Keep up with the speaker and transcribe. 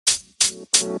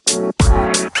Welcome,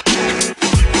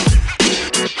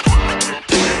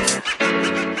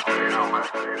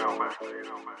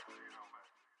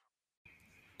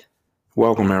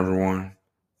 everyone.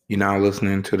 You're now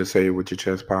listening to the Say It With Your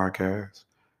Chest podcast,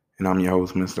 and I'm your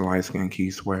host, Mr. Lightskin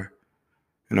Key Swear.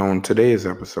 And on today's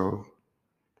episode,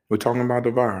 we're talking about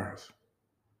the virus.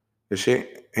 The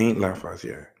shit ain't left us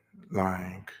yet.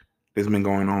 Like, it's been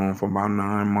going on for about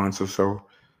 9 months or so.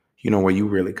 You know where you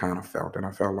really kind of felt it.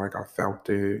 I felt like I felt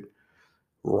it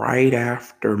right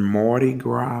after Mardi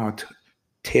Gras,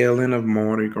 tail end of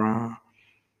Mardi Gras.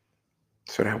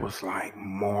 So that was like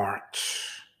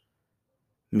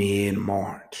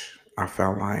mid-March. I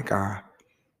felt like I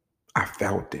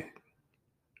felt it,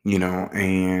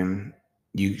 and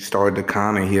you started to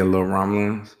kind of hear little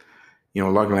rumblings.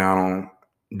 Luckily I don't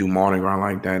do Mardi Gras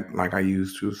like that, like I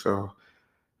used to. So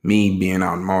me being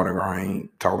out in Mardi Gras, I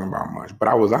ain't talking about much, but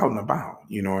I was out and about,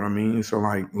 you know what I mean? So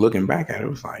like looking back at it, it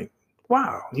was like,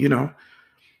 wow, it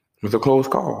was a close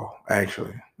call,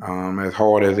 actually. As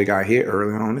hard as it got hit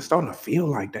early on, it's starting to feel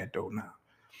like that though now.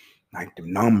 Like the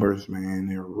numbers, man,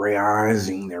 they're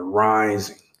rising. Your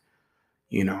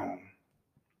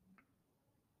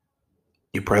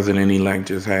president-elect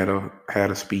just had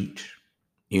a speech,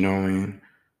 and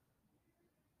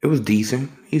it was decent.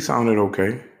 He sounded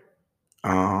okay.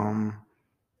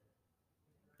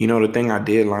 The thing I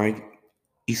did like,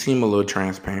 he seemed a little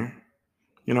transparent.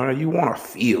 That you want to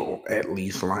feel at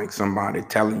least like somebody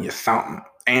telling you something,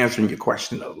 answering your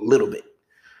question a little bit.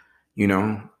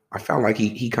 I felt like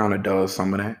he kind of does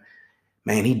some of that.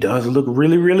 Man, he does look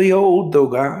really, really old though,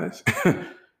 guys.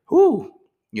 Whoo.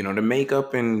 The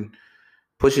makeup and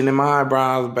pushing them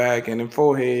eyebrows back and them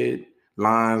forehead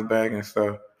lines back and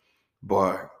stuff.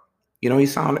 But, he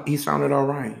sounded all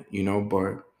right,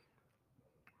 but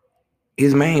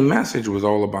his main message was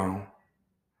all about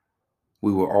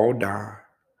we will all die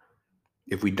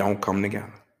if we don't come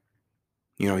together.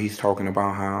 He's talking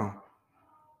about how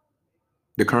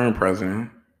the current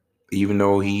president, even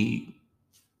though he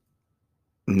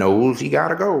knows he got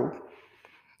to go,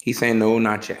 he's saying, no,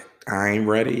 not yet. I ain't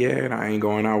ready yet. I ain't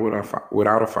going out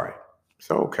without a fight.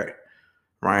 So, okay.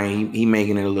 Right? He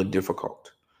making it a little difficult.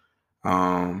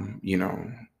 I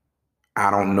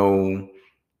don't know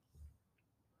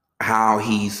how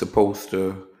he's supposed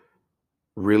to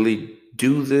really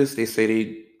do this. They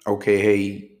say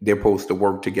they're supposed to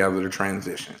work together to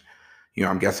transition.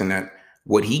 I'm guessing that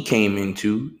what he came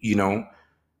into, he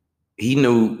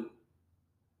knew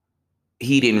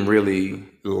he didn't really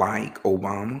like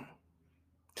Obama.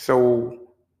 So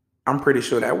I'm pretty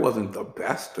sure that wasn't the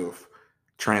best of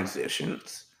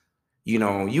transitions.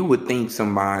 You would think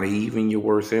somebody, even your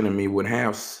worst enemy, would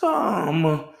have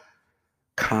some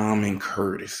common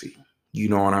courtesy. You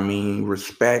know what I mean?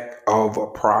 Respect of a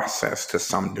process to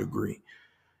some degree.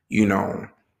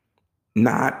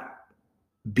 Not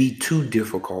be too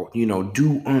difficult.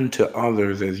 Do unto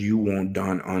others as you want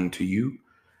done unto you.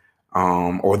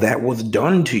 Or that was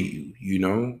done to you.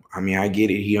 I mean, I get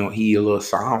it. He a little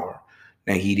sour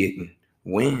that he didn't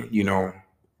win.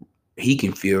 He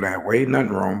can feel that way.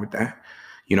 Nothing wrong with that.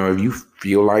 If you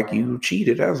feel like you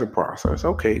cheated as a process,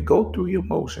 okay, go through your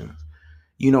motions.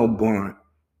 But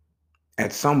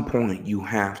at some point you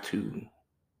have to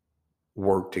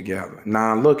work together.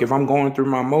 Now, look, if I'm going through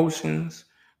my motions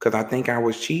because I think I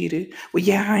was cheated, well,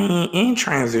 yeah, I ain't in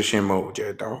transition mode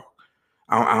yet, dog.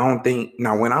 I don't think,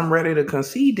 now when I'm ready to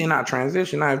concede, then I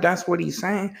transition. Now, if that's what he's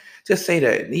saying, just say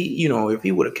that. If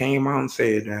he would have came out and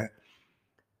said that,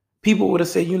 people would have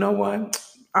said, you know what?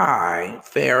 All right,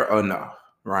 fair enough,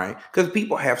 right? Because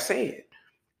people have said,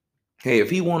 hey, if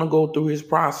he want to go through his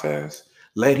process,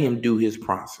 let him do his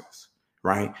process,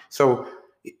 right? So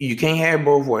you can't have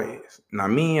both ways. Now,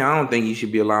 I don't think he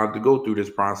should be allowed to go through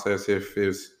this process if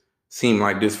it seemed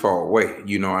like this far away,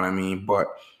 you know what I mean? But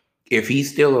if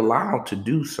he's still allowed to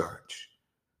do such,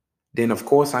 then of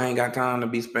course I ain't got time to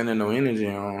be spending no energy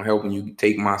on helping you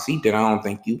take my seat that I don't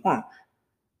think you want.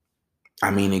 I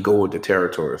mean, it go with the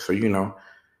territory. So,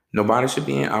 nobody should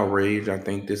be in outrage. I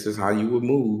think this is how you would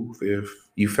move if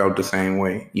you felt the same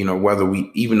way,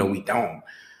 even though we don't,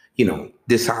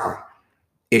 this how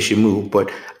it should move. But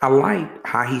I like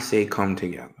how he said come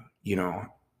together,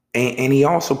 and he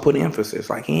also put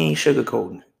emphasis, like he ain't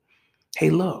sugarcoating it.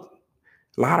 Hey, look,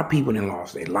 a lot of people done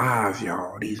lost their lives,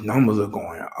 y'all. These numbers are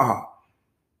going up.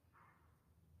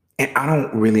 And I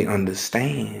don't really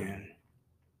understand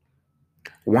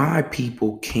why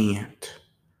people can't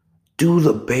do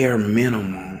the bare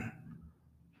minimum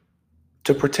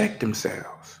to protect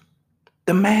themselves.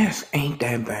 The mask ain't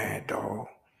that bad, dog.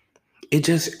 It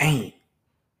just ain't.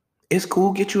 It's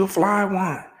cool, get you a fly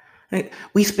one.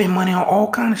 We spend money on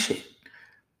all kind of shit.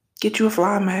 Get you a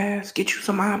fly mask, get you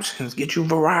some options, get you a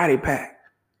variety pack,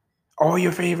 all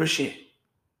your favorite shit.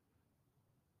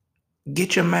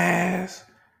 Get your mask,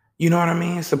 you know what I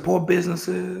mean? Support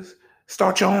businesses,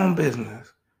 start your own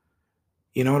business.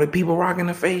 You know, the people rocking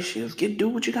the face shields, do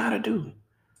what you gotta do.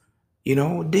 You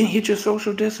know, then hit your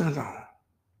social distance on.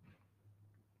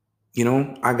 You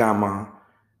know, I got my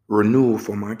renewal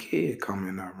for my kid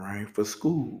coming up, right, for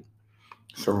school.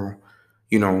 So,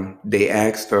 you know, they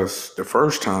asked us the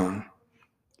first time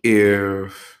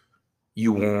if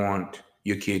you want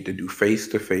your kid to do face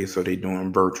to face or they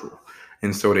doing virtual.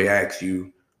 And so they ask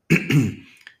you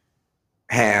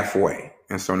halfway.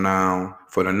 And so now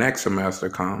for the next semester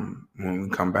when we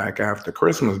come back after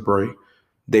Christmas break,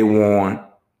 they want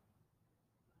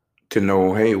to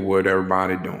know, hey, what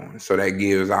everybody doing. So that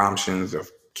gives options of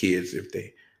kids if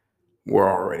they were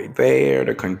already there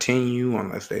to continue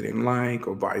unless they didn't like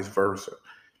or vice versa.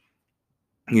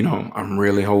 You know, I'm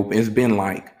really hoping. It's been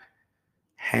like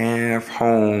half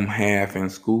home, half in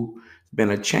school. It's been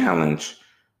a challenge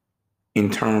in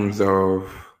terms of,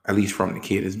 at least from the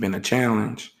kid, it's been a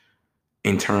challenge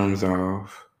in terms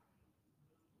of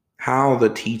how the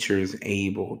teacher is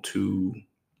able to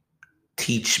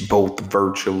teach both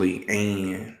virtually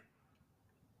and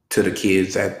to the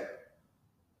kids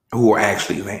who are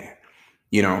actually there.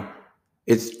 You know,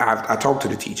 I talk to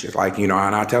the teachers, like, you know,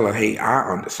 and I tell her, hey,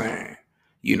 I understand,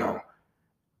 you know,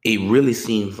 it really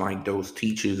seems like those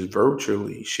teachers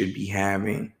virtually should be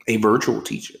having a virtual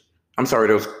teacher. I'm sorry,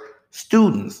 those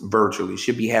students virtually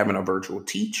should be having a virtual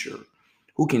teacher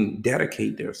who can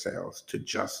dedicate themselves to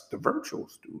just the virtual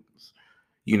students,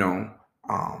 you know.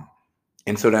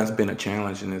 And so that's been a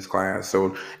challenge in this class.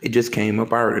 So it just came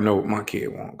up. I already know my kid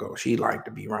won't go. She like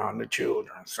to be around the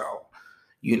children. So,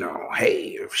 you know,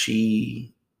 hey, if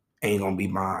she ain't gonna be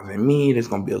bothering me, there's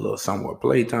gonna be a little somewhat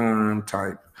playtime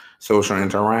type social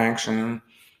interaction.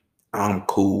 I'm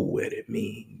cool with it.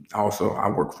 Me also, I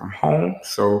work from home,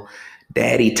 so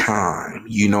daddy time.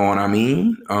 You know what I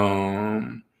mean?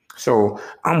 So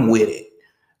I'm with it.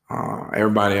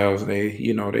 Everybody else,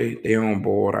 they on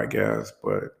board, I guess.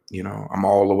 But you know, I'm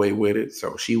all the way with it.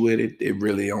 So she with it. It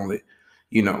really only,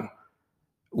 you know,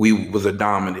 we was a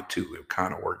dominant too. It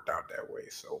kind of worked out that way.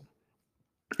 So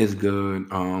it's good.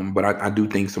 But I do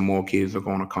think some more kids are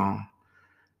gonna come.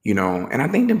 You know, and I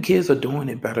think them kids are doing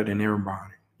it better than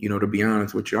everybody. You know, to be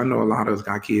honest with you, I know a lot of us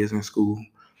got kids in school.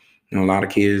 You know, a lot of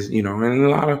kids, you know, and a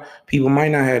lot of people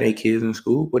might not have their kids in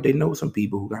school, but they know some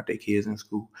people who got their kids in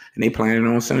school and they planning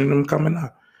on sending them coming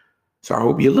up. So I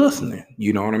hope you're listening,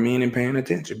 you know what I mean, and paying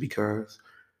attention because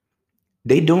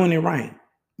they doing it right.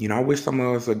 You know, I wish some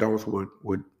of us adults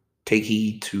would take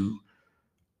heed to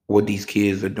what these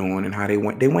kids are doing and how they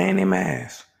wearing their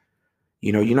masks.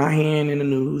 You know, you're not hearing in the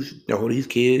news, oh, these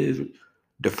kids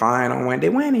defying on they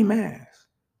wearing their masks.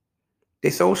 They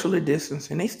socially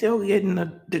distancing. They still getting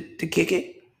to kick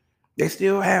it. They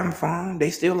still having fun.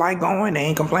 They still like going. They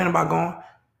ain't complaining about going.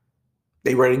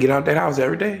 They ready to get out that house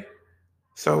every day.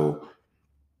 So,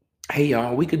 hey,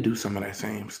 y'all, we could do some of that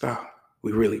same stuff.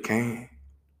 We really can.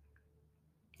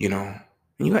 You know,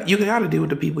 and you got to deal with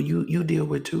the people you deal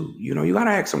with too. You know, you got to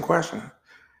ask some questions.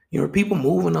 You know, people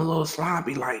moving a little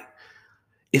sloppy, like,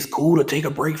 it's cool to take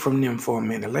a break from them for a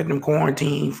minute. Let them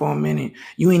quarantine for a minute.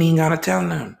 You ain't even got to tell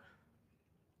them.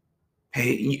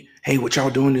 Hey, what y'all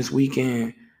doing this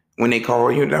weekend? When they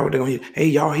call you, that what they're gonna hear. Hey,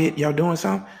 y'all doing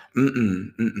something?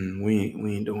 We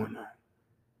ain't doing that.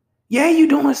 Yeah, you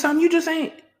doing something? You just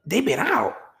ain't. They been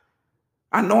out.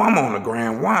 I know I'm on the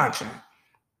ground watching.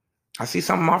 I see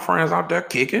some of my friends out there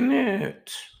kicking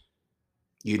it.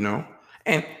 You know,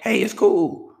 and hey, it's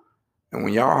cool. And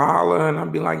when y'all holler and I'll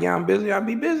be like, yeah, I'm busy. I'll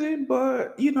be busy,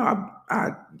 but you know,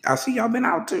 I see y'all been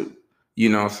out too. You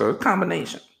know, so it's a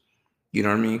combination. You know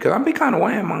what I mean? Because I'll be kind of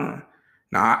wearing mine.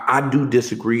 Now, I do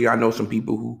disagree. I know some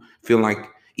people who feel like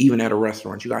even at a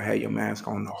restaurant, you got to have your mask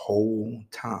on the whole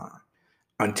time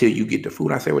until you get the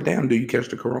food. I say, well, damn, do you catch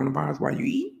the coronavirus while you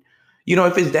eat? You know,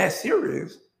 if it's that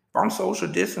serious, if I'm social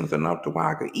distance enough to where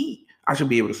I could eat, I should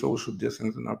be able to social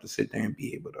distance enough to sit there and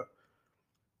be able to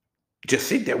just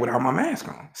sit there without my mask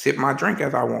on, sip my drink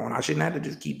as I want. I shouldn't have to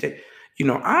just keep taking, you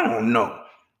know, I don't know.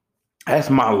 That's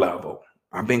my level.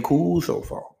 I've been cool so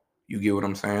far. You get what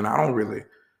I'm saying? I don't really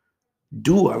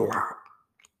do a lot.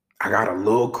 I got a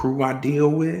little crew I deal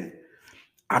with.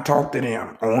 I talk to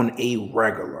them on a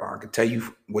regular. I can tell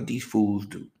you what these fools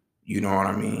do. You know what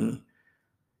I mean?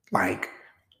 Like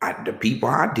the people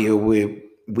I deal with,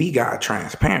 we got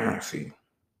transparency.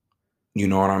 You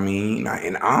know what I mean?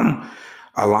 And I'm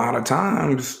a lot of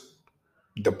times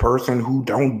the person who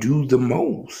don't do the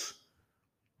most.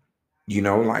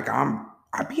 Like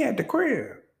I be at the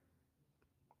crib.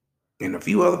 And a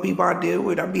few other people I deal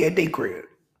with, I be at their crib.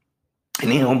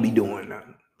 And they don't be doing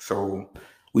nothing. So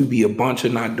we be a bunch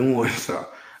of not doing stuff.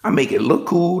 I make it look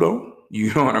cool though.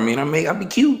 You know what I mean? I be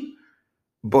cute.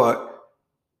 But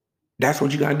that's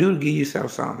what you gotta do to give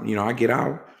yourself something. I get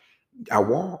out, I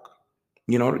walk.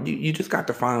 You just got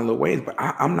to find little ways. But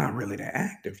I'm not really that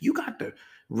active. You got to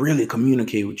really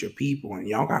communicate with your people, and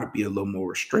y'all gotta be a little more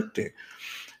restricted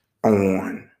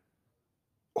on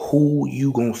who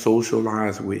you gonna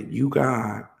socialize with. You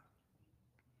got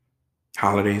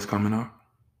holidays coming up.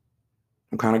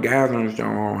 What kind of gatherings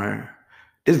y'all gonna have?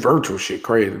 This virtual shit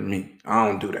crazy to me. I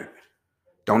don't do that.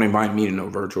 Don't invite me to no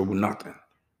virtual with nothing.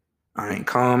 I ain't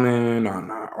coming. I'm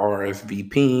not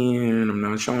RSVPing. I'm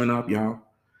not showing up, y'all.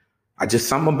 I just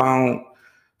something about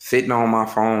sitting on my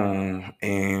phone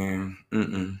and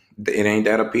it ain't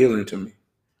that appealing to me.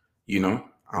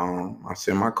 I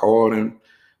send my card and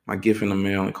my gift in the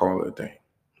mail and call it a day.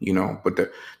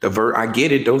 But I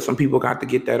get it though. Some people got to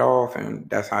get that off, and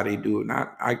that's how they do it.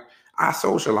 Not I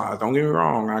socialize. Don't get me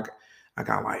wrong. I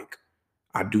got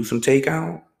I do some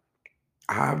takeout.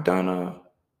 I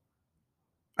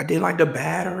did like the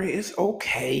Battery. It's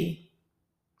okay.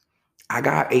 I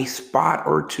got a spot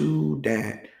or two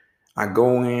that I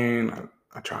go in.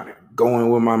 I try to go in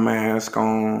with my mask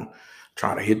on.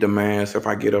 Try to hit the mask. If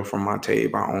I get up from my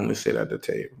table, I only sit at the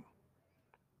table.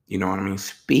 You know what I mean?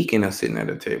 Speaking of sitting at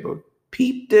the table,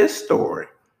 peep this story.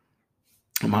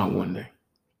 I'm out one day.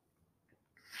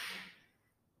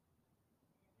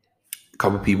 A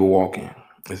couple people walk in.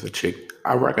 It's a chick.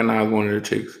 I recognize one of the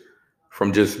chicks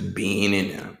from just being in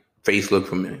there. Face look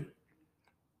familiar.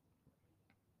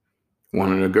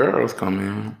 One of the girls come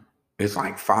in. It's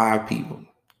like 5 people.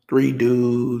 3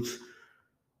 dudes,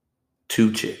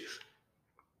 2 chicks.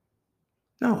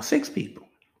 No, 6 people.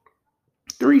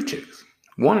 3 chicks.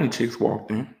 One of the chicks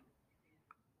walked in,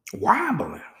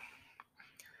 wobbling.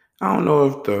 I don't know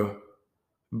if the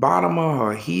bottom of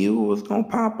her heel was going to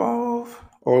pop off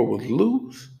or it was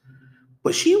loose,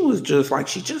 but she was just like,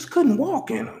 she just couldn't walk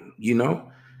in them,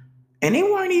 And they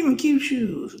weren't even cute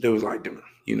shoes. There was like them,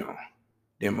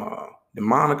 the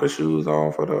Monica shoes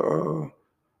off of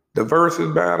the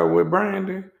Versus battle with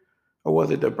Brandy. Or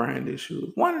was it the Brandy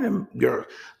shoes? One of them girls.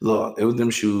 Look, it was them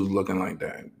shoes looking like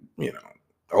that,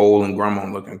 old and grandma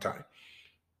looking type.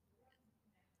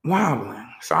 Wobbling.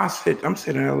 So I'm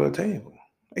sitting at a little table.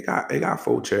 They got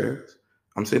 4 chairs.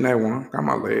 I'm sitting at one, got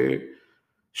my leg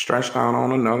stretched out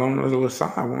on another on the little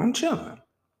side one. I'm chilling.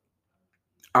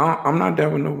 I'm not there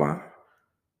with nobody.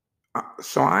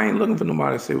 So I ain't looking for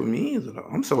nobody to sit with me either though.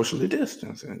 I'm socially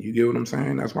distancing. You get what I'm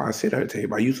saying? That's why I sit at a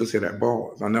table. I used to sit at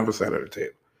bars. I never sat at a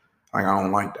table. Like I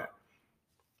don't like that.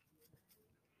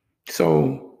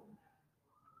 So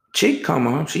chick come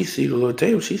up, she see the little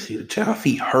table, she see the chair, her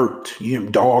feet hurt.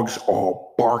 Dogs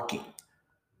all barking.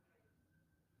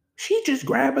 She just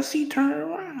grab a seat, turn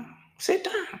around, sit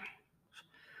down.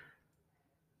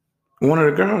 One of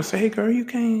the girls say, "Hey girl, you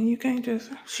can't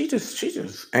just." She just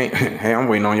ain't. Hey, I'm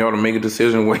waiting on y'all to make a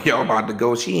decision where y'all about to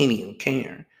go. She ain't even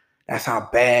caring. That's how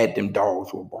bad them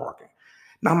dogs were barking.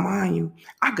 Now, mind you,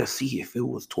 I could see if it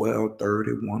was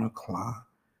 12:30, 1 o'clock.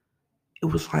 It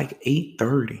was like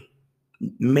 8:30,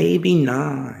 maybe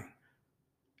 9.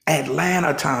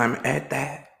 Atlanta time at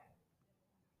that.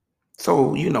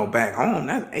 So, back home,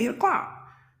 that's 8 o'clock.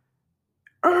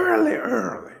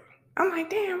 Early. I'm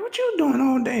like, damn, what you doing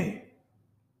all day?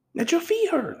 That your feet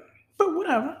hurt. But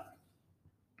whatever.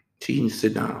 She didn't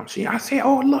sit down. I said,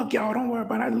 oh, look, y'all, don't worry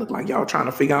about it. I look like y'all trying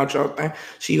to figure out y'all thing.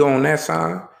 She go on that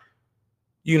side,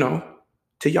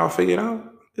 till y'all figure it out.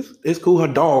 It's cool. Her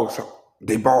dogs,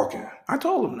 they barking. I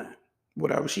told them that.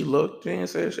 Whatever. She looked and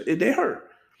said, they hurt.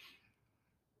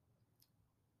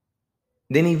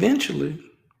 Then eventually,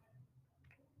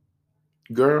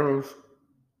 girls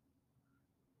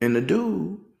and the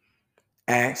dude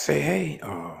say, hey,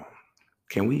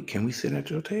 can we sit at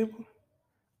your table?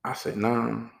 I said,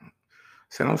 nah. I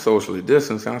said, I'm socially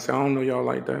distancing. I said, I don't know y'all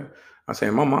like that. I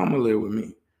said, my mama live with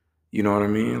me. You know what I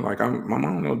mean? Like my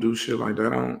mom don't do shit like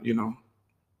that. I don't,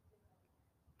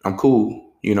 I'm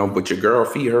cool, but your girl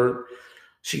feet hurt.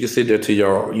 She can sit there till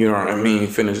y'all, you know what I mean,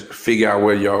 figure out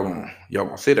where y'all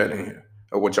gonna sit at in here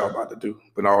or what y'all about to do.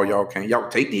 But all y'all can't. Y'all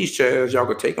take these chairs, y'all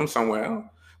could take them somewhere else,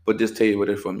 but this table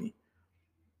is for me.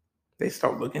 They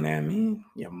start looking at me,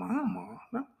 your mama.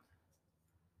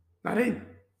 Now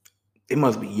they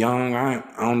must be young. I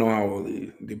don't know how old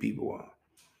the people are.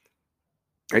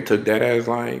 They took that as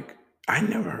like, I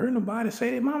never heard nobody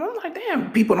say that, mom. I'm like,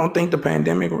 damn, people don't think the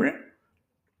pandemic real.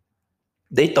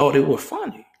 They thought it was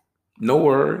funny. No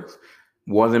words.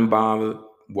 Wasn't bothered.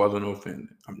 Wasn't offended.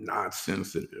 I'm not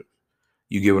sensitive.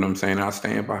 You get what I'm saying? I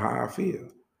stand by how I feel.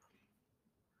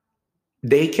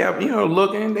 They kept,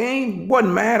 looking.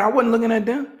 Wasn't mad. I wasn't looking at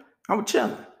them. I was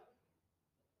chilling.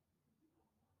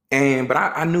 But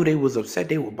I knew they was upset.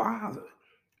 They were bothered.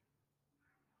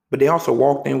 But they also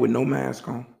walked in with no mask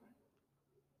on.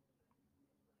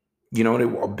 They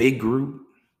were a big group.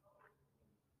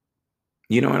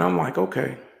 And I'm like,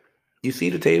 okay. You see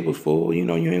the table's full. You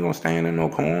ain't gonna stand in no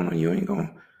corner. You ain't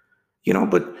gonna,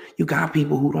 but you got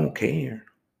people who don't care.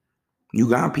 You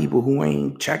got people who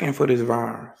ain't checking for this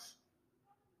virus.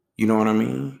 You know what I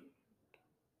mean?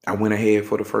 I went ahead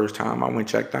for the first time. I went and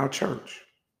checked out church.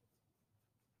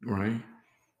 Right?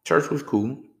 Church was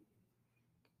cool.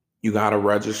 You got to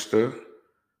register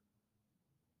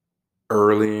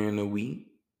early in the week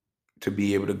to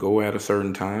be able to go at a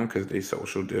certain time because they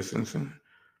social distancing.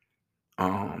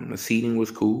 The seating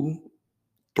was cool.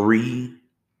 3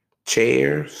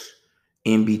 chairs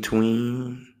in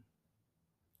between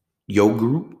your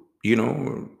group.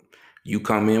 You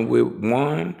come in with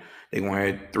 1, they're going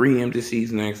to have 3 empty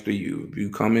seats next to you. If you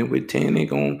come in with 10, they're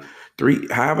going to 3,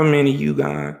 however many you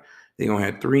got, they're going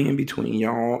to have 3 in between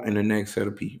y'all and the next set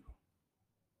of people.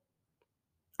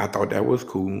 I thought that was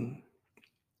cool.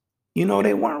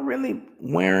 They weren't really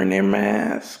wearing their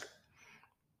mask.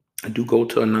 I do go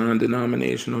to a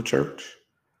non-denominational church.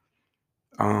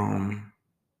 Again,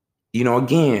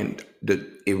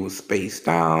 it was spaced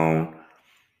out.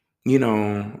 It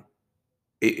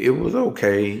was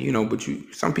okay, but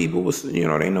some people was,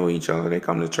 they know each other. They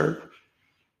come to church.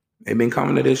 They've been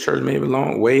coming to this church maybe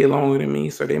way longer than me,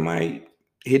 so they might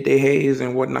hit their heads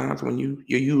and whatnot when your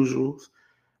usuals.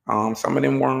 Some of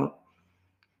them weren't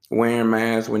wearing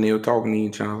masks when they were talking to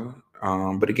each other.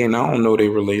 But again, I don't know their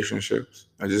relationships.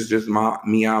 It's just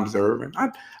me observing.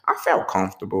 I felt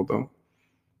comfortable though.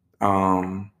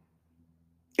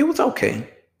 It was okay.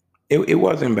 It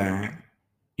wasn't bad.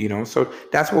 So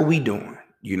that's what we doing.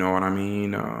 You know what I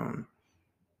mean? I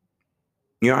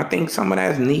think some of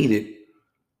that's needed.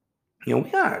 We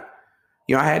got,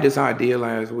 I had this idea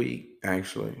last week,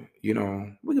 actually. We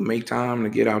can make time to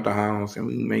get out the house and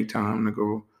we can make time to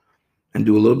go and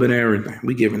do a little bit of everything.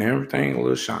 We giving everything a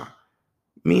little shot,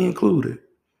 me included.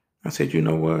 I said, you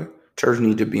know what? Church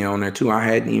need to be on there too. I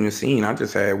hadn't even seen. I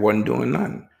just wasn't doing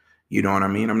nothing. You know what I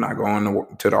mean? I'm not going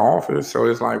to the office. So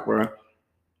it's like, well,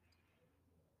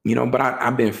 but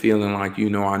I've been feeling like,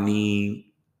 I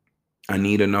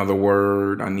need another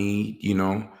word. I need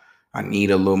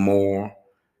a little more.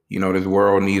 This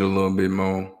world need a little bit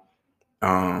more.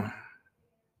 And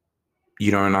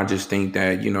I just think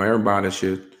that, everybody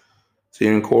should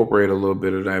incorporate a little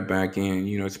bit of that back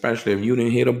in, especially if you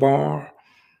didn't hit a bar,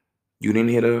 you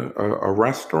didn't hit a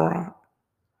restaurant,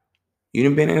 you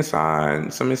didn't been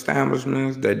inside some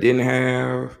establishments that didn't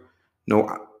have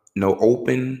no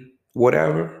open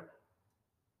whatever,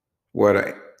 where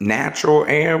the natural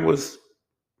air was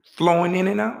flowing in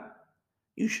and out.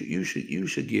 You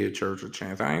should give church a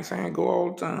chance. I ain't saying go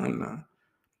all the time now.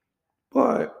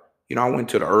 But, I went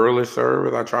to the early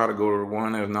service. I try to go to the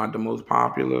one that's not the most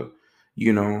popular,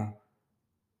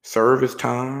 service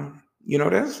time.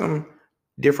 There's some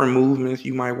different movements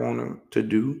you might want to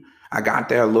do. I got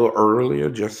there a little earlier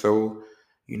just so,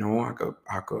 I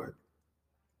could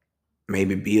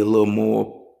maybe be a little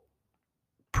more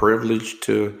privileged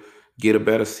to get a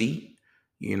better seat.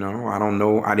 I don't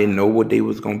know. I didn't know what they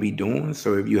was going to be doing.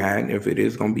 So if it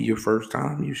is going to be your first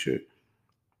time, you should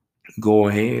go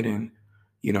ahead and,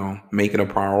 make it a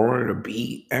priority to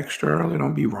be extra early.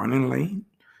 Don't be running late,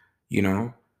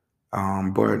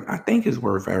 But I think it's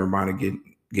worth everybody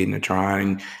getting a try.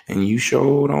 And you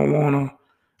sure don't want to.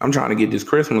 I'm trying to get this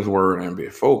Christmas word in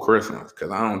before Christmas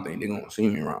because I don't think they're going to see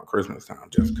me around Christmas time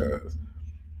just because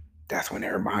that's when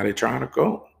everybody try to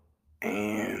go.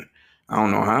 And I don't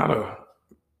know how to,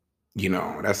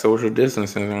 that social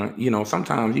distancing,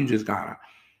 sometimes you just got to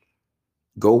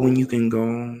go when you can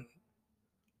go.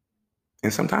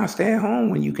 And sometimes stay at home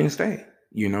when you can stay,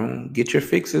 get your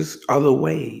fixes other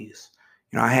ways.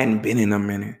 I hadn't been in a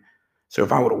minute. So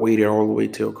if I would have waited all the way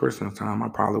till Christmas time, I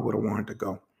probably would have wanted to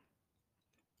go.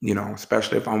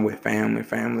 Especially if I'm with family,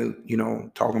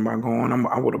 talking about going,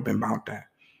 I would have been about that.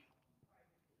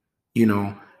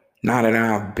 Now that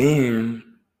I've been,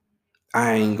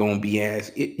 I ain't going to be I'm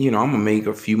going to make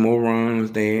a few more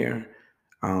runs there.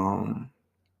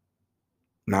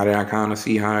 Now that I kind of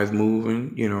see how it's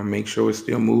moving, make sure it's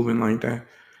still moving like that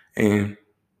and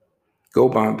go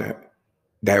about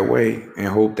that way and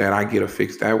hope that I get a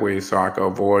fix that way so I can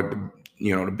avoid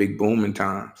the big booming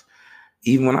times.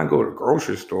 Even when I go to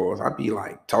grocery stores, I be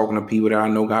like talking to people that I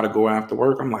know got to go after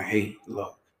work. I'm like, hey,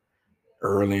 look,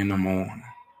 early in the morning.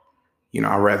 You know,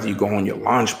 I'd rather you go on your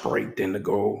lunch break than to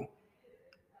go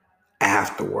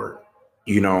after work.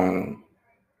 You know,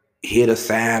 hit a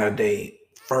Saturday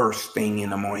first thing in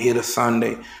the morning, hit a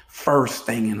Sunday first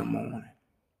thing in the morning.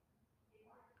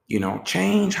 You know,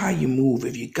 change how you move.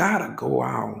 If you gotta go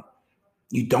out,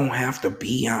 you don't have to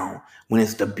be out when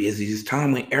it's the busiest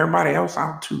time, when everybody else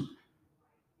out too.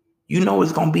 You know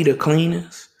it's gonna be the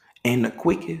cleanest and the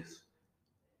quickest.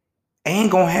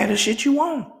 And gonna have the shit you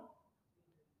want.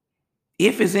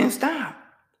 If it's in style.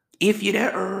 If you're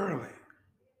there early.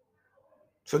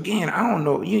 So again, I don't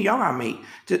know. Y'all gotta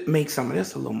make some of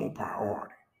this a little more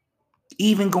priority.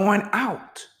 Even going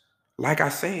out. Like I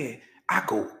said, I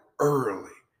go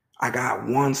early. I got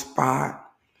one spot.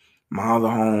 My other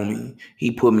homie,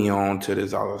 he put me on to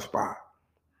this other spot.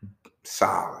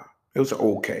 Solid. It was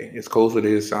okay. It's close to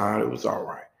this side. It was all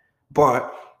right.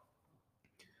 But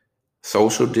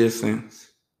social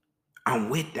distance, I'm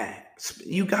with that.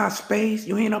 You got space,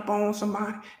 you ain't up on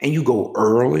somebody, and you go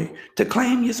early to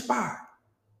claim your spot.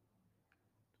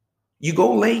 You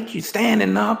go late, you're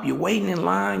standing up, you're waiting in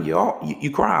line,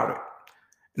 you crowded.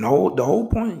 And the whole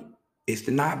point is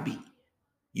to not be.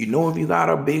 You know, if you got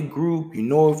a big group, you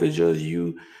know if it's just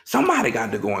you, somebody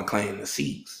got to go and claim the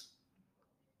seats.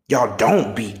 Y'all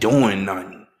don't be doing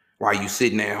nothing while you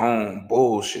sitting at home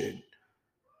bullshit.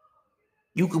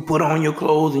 You could put on your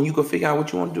clothes and you could figure out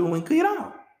what you want to do and get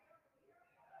out.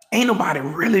 Ain't nobody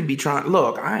really be trying.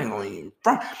 Look, I ain't gonna even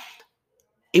front.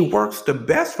 It works the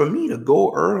best for me to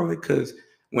go early because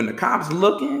when the cops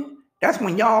looking, that's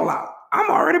when y'all out. I'm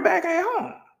already back at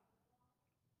home.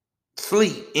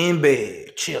 Sleep in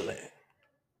bed, chilling,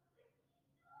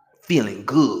 feeling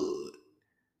good.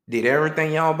 Did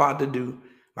everything y'all about to do.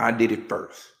 I did it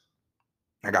first.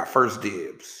 I got first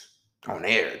dibs on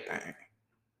everything.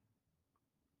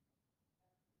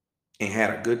 And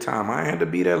had a good time. I had to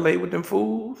be that late with them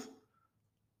fools.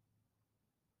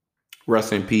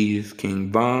 Rest in peace,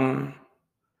 King Von.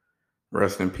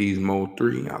 Rest in peace, Mo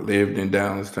 3. I lived in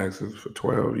Dallas, Texas for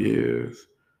 12 years.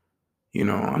 You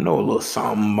know, I know a little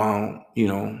something about, you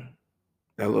know,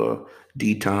 that little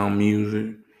D-Town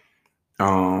music.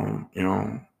 You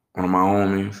know, one of my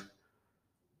homies,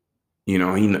 you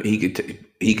know, he could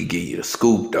give you the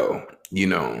scoop though. You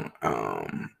know,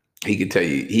 he could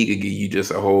give you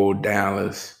just a whole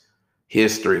Dallas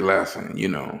history lesson. You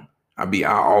know, I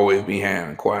always be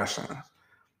having questions,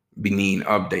 be needing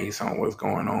updates on what's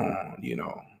going on. You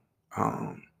know,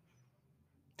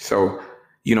 so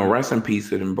you know, rest in peace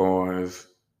to them boys.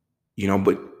 You know,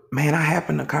 but man, I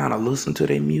happened to kind of listen to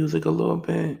their music a little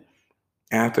bit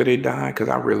after they died because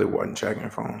I really wasn't checking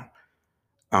for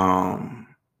them.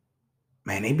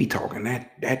 Man, they be talking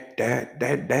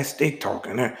that stick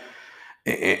talking that,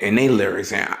 and they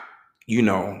lyrics. And you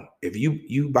know, if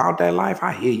you about that life,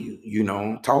 I hear you. You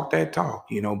know, talk that talk.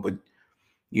 You know, but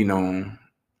you know,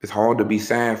 it's hard to be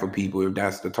sad for people if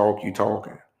that's the talk you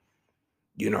talking.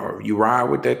 You know, you ride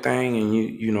with that thing, and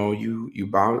you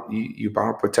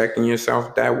about protecting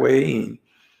yourself that way, and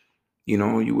you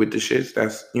know, you with the shits.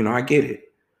 That's I get it.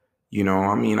 You know,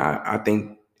 I mean, I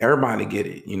think everybody get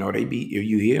it. You know, they be if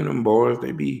you hear them boys,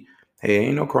 they be, hey,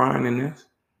 ain't no crying in this.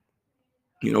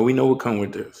 You know, we know what come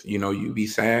with this. You know, you be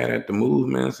sad at the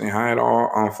movements and how it all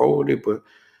unfolded, but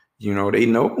you know, they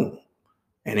know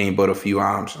it ain't but a few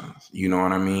options. You know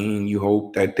what I mean? You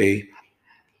hope that they,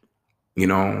 you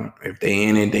know, if they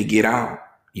in it, they get out,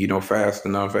 you know, fast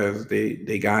enough as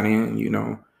they got in, you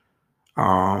know,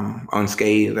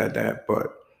 unscathed at that. But,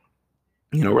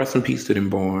 you know, rest in peace to them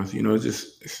boys. You know,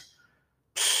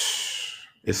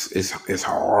 it's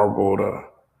horrible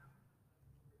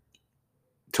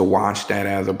to watch that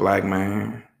as a black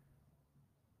man.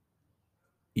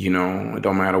 You know, it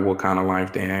don't matter what kind of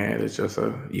life they had. It's just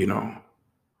you know,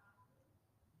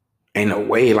 in a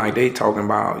way, like they talking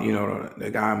about, you know,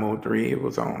 the guy Mo 3, it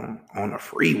was on the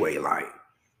freeway, like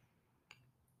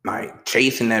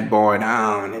chasing that boy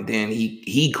down, and then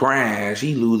he crashed,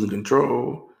 he losing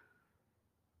control,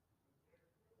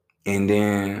 and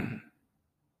then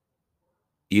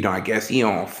you know, I guess he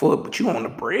on foot, but you on the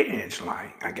bridge.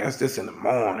 Like, I guess this in the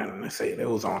morning, and they say it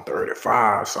was on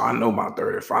 35, so I know about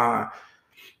 35.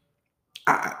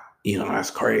 You know, that's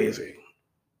crazy.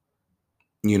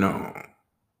 You know,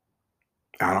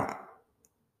 I don't.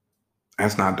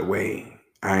 That's not the way.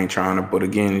 I ain't trying to, but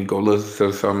again, go listen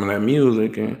to some of that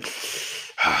music, and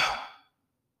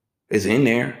it's in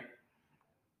there.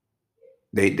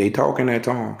 They talking that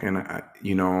talk, and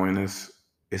you know, and it's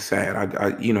sad.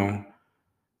 I you know,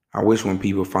 I wish when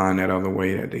people find that other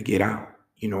way that they get out.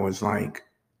 You know, it's like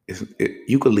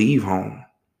you could leave home.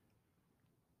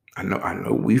 I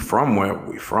know we from where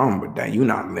we from, but that you're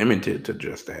not limited to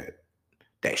just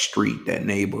that street, that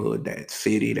neighborhood, that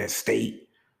city, that state,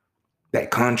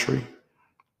 that country.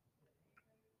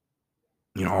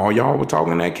 All y'all were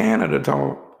talking that Canada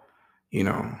talk. You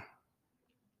know,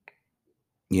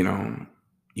 you know,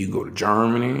 you go to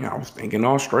Germany. I was thinking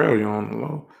Australia on the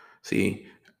low. See,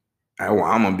 I'm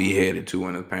gonna be headed to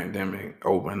when the pandemic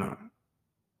open up.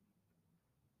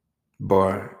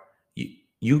 But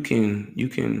you're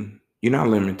not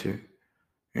limited.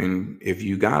 And if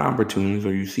you got opportunities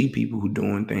or you see people who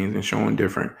doing things and showing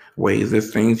different ways,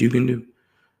 there's things you can do,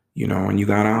 and you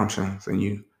got options, and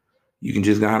you can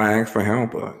just gotta ask for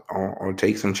help, or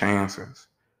take some chances,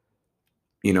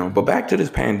 But back to this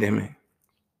pandemic,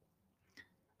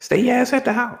 stay your ass at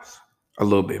the house a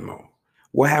little bit more.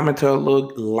 What happened to a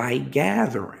little light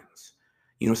gatherings?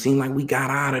 Seem like we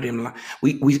got out of them.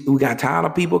 We got tired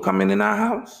of people coming in our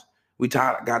house. We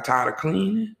got tired of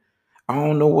cleaning. I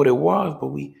don't know what it was, but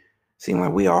we seem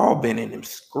like we all been in them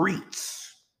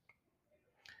streets.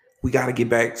 We got to get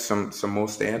back some more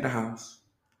stay at the house,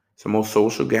 some more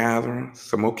social gatherings,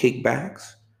 some more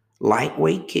kickbacks,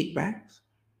 lightweight kickbacks.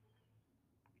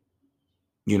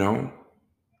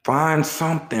 Find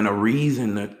something, a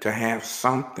reason to have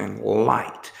something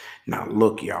light. Now,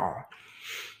 look, y'all.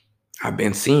 I've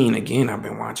been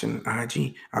watching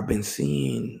IG. I've been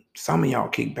seeing some of y'all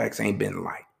kickbacks ain't been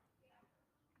light.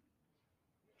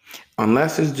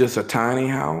 Unless it's just a tiny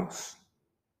house,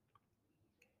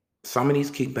 some of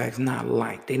these kickbacks not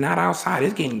light. They're not outside.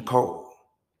 It's getting cold.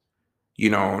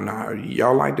 Now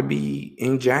y'all like to be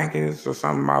in jackets or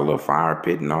something by a little fire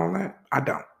pit and all that. I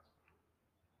don't.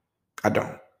 I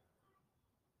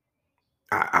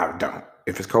don't.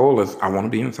 If it's cold, I want to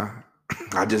be inside.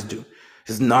 I just do.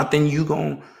 There's nothing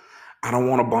I don't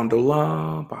want to bundle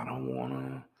up. I don't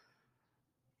want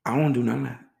to do none of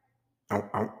that.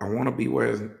 I want to be where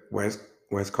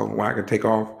it's cold, where I can take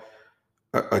off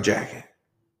a jacket.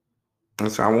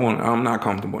 And so I'm not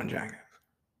comfortable in jackets.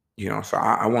 So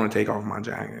I want to take off my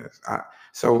jackets. I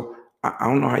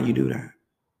don't know how you do that.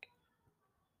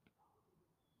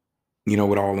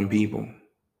 With all them people.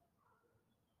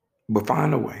 But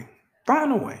find a way.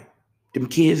 Find a way. Them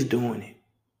kids doing it.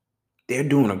 They're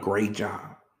doing a great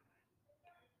job.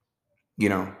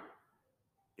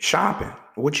 Shopping.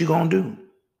 What you gonna do?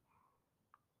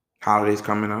 Holidays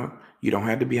coming up. You don't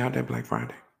have to be out there Black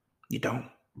Friday. You don't.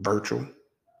 Virtual.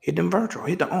 Hit them virtual.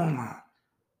 Hit the online.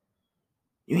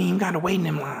 You ain't even got to wait in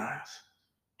them lines.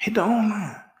 Hit the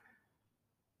online.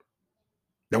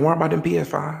 Don't worry about them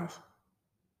PS5s.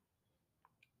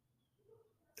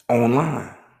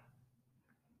 Online.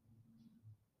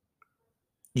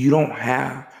 You don't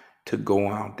have to go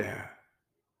out there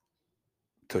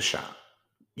to shop.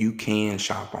 You can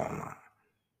shop online.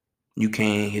 You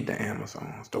can hit the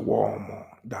Amazons, the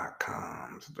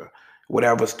Walmart.coms, the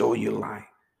whatever store you like.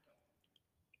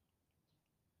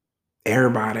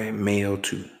 Everybody mail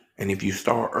too. And if you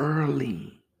start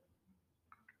early,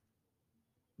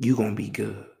 you're going to be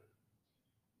good.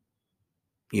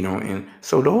 And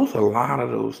so a lot of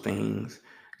those things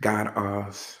got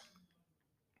us,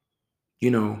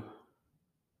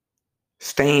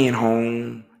 staying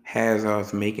home has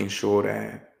us making sure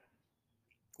that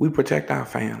we protect our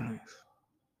families.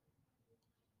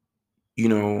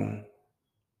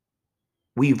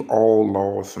 We've all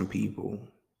lost some people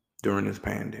during this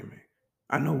pandemic.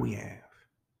 I know we have.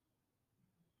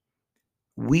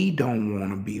 We don't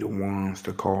want to be the ones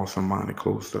to call somebody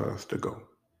close to us to go.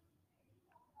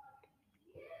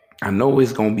 I know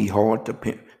it's going to be hard to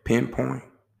pinpoint,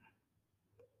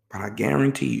 but I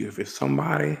guarantee you, if it's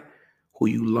somebody who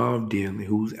you love dearly,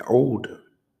 who's older,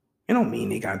 it don't mean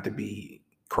they got to be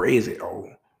crazy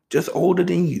old, just older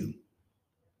than you.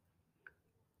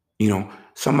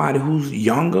 Somebody who's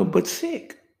younger but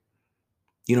sick.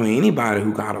 Anybody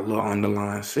who got a little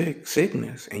underlying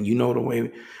sickness, and the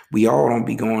way we all don't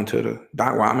be going to the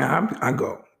doctor. Well, I mean, I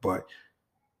go, but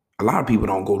a lot of people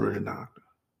don't go to the doctor.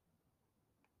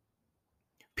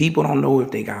 People don't know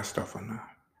if they got stuff or not.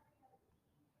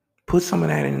 Put some of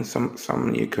that in some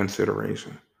of your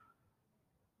consideration.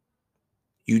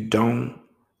 You don't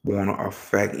want to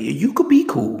affect. You could be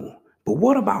cool, but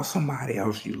what about somebody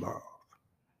else you love?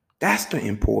 That's the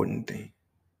important thing.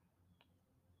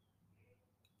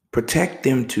 Protect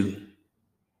them too.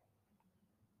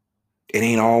 It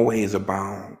ain't always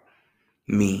about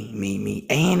me.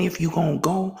 And if you gonna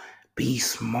go, be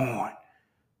smart.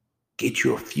 Get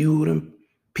you a few of them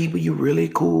people you really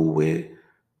cool with.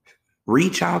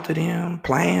 Reach out to them,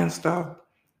 plan stuff.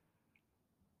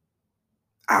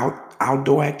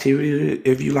 Outdoor activities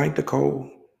if you like the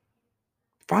cold.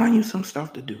 Find you some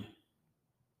stuff to do.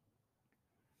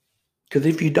 Because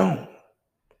if you don't,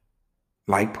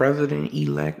 like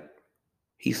President-elect,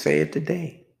 he said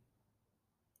today,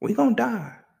 we gonna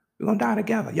die. We're gonna die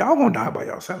together. Y'all gonna die by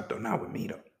yourself, though, not with me,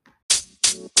 though.